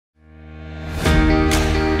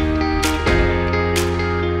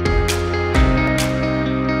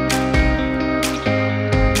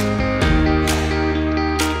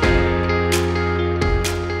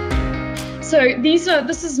So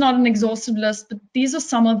this is not an exhaustive list, but these are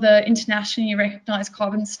some of the internationally recognized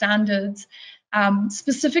carbon standards.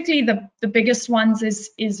 Specifically, the biggest ones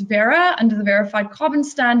is Vera under the Verified Carbon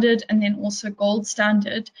Standard, and then also Gold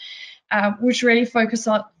Standard, which really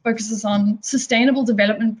focuses on sustainable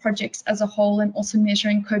development projects as a whole and also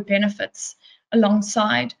measuring co-benefits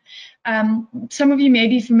alongside. Some of you may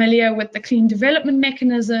be familiar with the Clean Development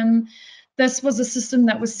Mechanism. This was a system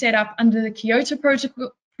that was set up under the Kyoto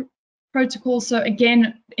Protocol, so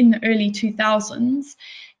again in the early 2000s,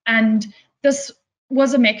 and this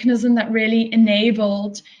was a mechanism that really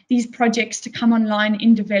enabled these projects to come online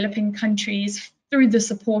in developing countries through the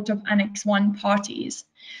support of Annex 1 parties.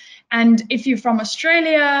 And if you're from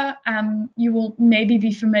Australia, you will maybe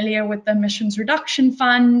be familiar with the Emissions Reduction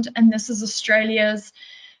Fund, and this is Australia's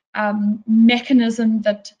mechanism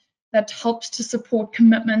that helps to support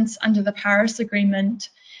commitments under the Paris Agreement.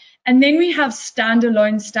 And then we have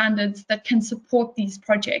standalone standards that can support these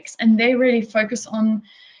projects, and they really focus on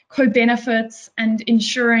co-benefits and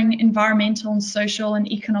ensuring environmental and social and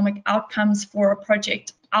economic outcomes for a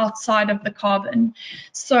project outside of the carbon.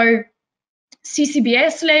 So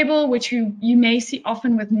Ccbs Label, which you may see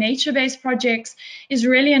often with nature-based projects, is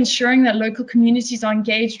really ensuring that local communities are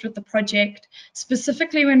engaged with the project,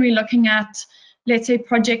 specifically when we're looking at, let's say,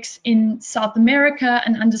 projects in South America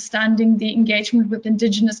and understanding the engagement with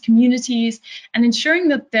indigenous communities and ensuring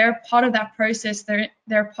that they're part of that process,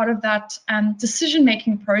 they're part of that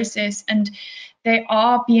decision-making process, and they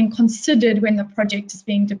are being considered when the project is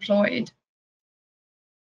being deployed.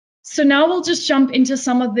 So now we'll just jump into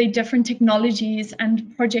some of the different technologies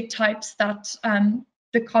and project types that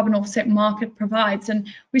the carbon offset market provides. And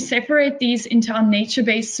we separate these into our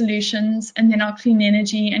nature-based solutions and then our clean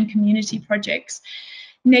energy and community projects.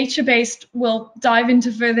 Nature-based we'll dive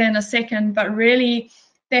into further in a second, but really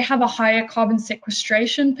they have a higher carbon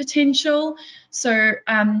sequestration potential. So,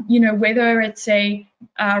 you know, whether it's a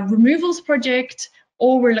removals project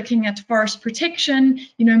or we're looking at forest protection,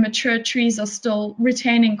 you know, mature trees are still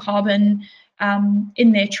retaining carbon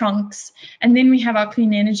in their trunks. And then we have our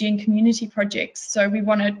clean energy and community projects. So we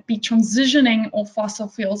want to be transitioning off fossil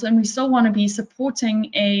fuels, and we still want to be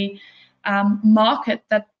supporting a market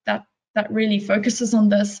that really focuses on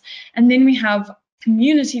this. And then we have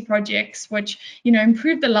community projects, which, you know,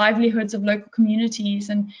 improve the livelihoods of local communities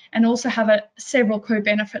and also have several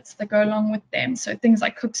co-benefits that go along with them. So things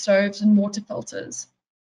like cook stoves and water filters.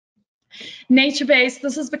 Nature-based,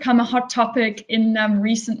 this has become a hot topic in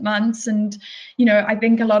recent months, and you know, I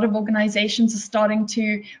think a lot of organizations are starting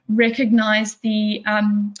to recognize the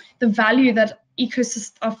value that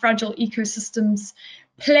fragile ecosystems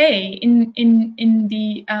play in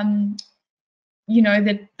the you know,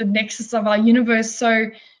 the nexus of our universe.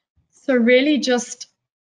 So really just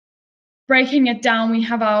breaking it down, we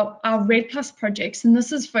have our RED Plus projects, and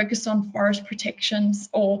this is focused on forest protections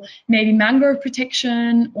or maybe mangrove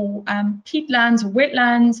protection or peatlands or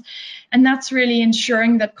wetlands, and that's really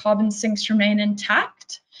ensuring that carbon sinks remain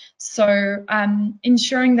intact. So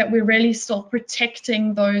ensuring that we're really still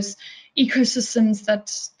protecting those ecosystems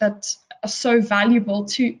that are so valuable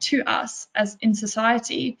to us as in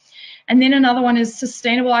society. And then another one is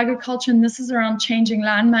sustainable agriculture, and this is around changing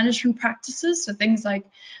land management practices, so things like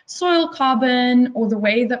soil carbon or the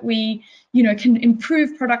way that we, you know, can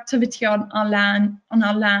improve productivity on our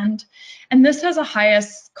land. And this has a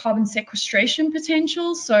highest carbon sequestration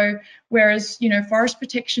potential. So whereas, you know, forest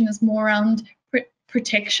protection is more around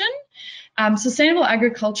protection, sustainable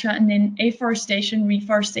agriculture and then afforestation,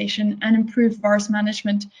 reforestation, and improved forest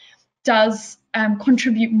management does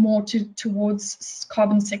contribute more towards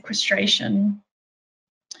carbon sequestration.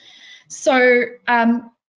 So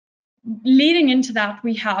leading into that,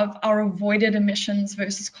 we have our avoided emissions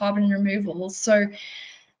versus carbon removals. So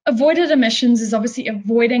avoided emissions is obviously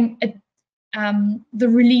avoiding the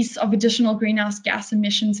release of additional greenhouse gas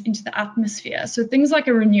emissions into the atmosphere. So things like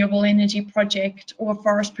a renewable energy project or a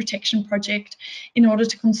forest protection project in order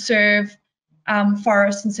to conserve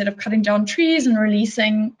forests instead of cutting down trees and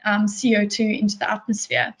releasing CO2 into the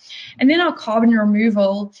atmosphere. And then our carbon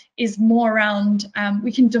removal is more around,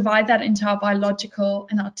 we can divide that into our biological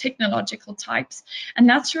and our technological types. And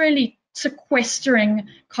that's really sequestering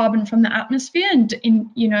carbon from the atmosphere and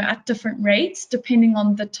you know, at different rates, depending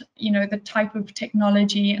on the type of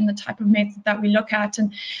technology and the type of method that we look at.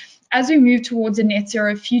 And as we move towards a net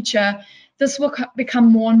zero future, this will become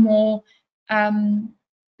more and more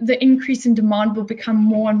the increase in demand will become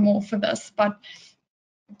more and more for this, but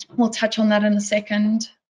we'll touch on that in a second.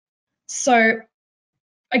 So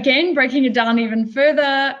again, breaking it down even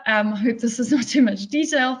further, I hope this is not too much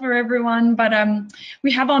detail for everyone, but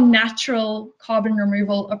we have our natural carbon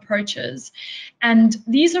removal approaches. And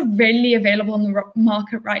these are readily available in the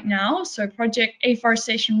market right now. So project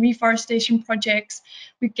afforestation, reforestation projects,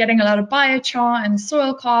 we're getting a lot of biochar and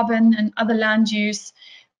soil carbon and other land use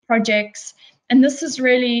projects. And this is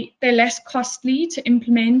really, they're less costly to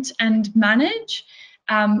implement and manage.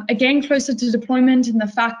 Again, closer to deployment in the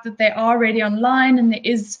fact that they are already online and there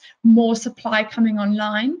is more supply coming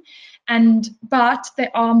online, but they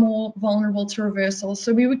are more vulnerable to reversal.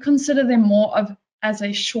 So we would consider them more as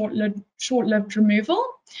a short-lived removal,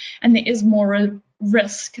 and there is more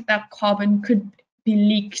risk that carbon could be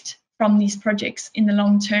leaked from these projects in the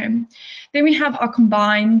long term. Then we have our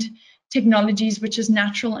combined technologies, which is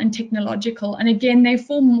natural and technological. And again, they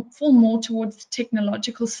fall more towards the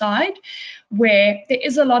technological side, where there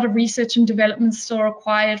is a lot of research and development still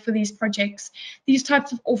required for these projects. These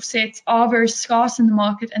types of offsets are very scarce in the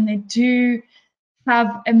market, and they do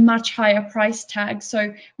have a much higher price tag.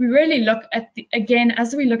 So we really look at, again,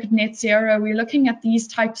 as we look at net zero, we're looking at these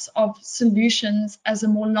types of solutions as a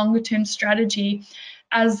more longer term strategy,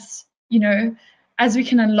 as you know, as we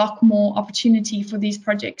can unlock more opportunity for these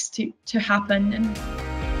projects to happen. And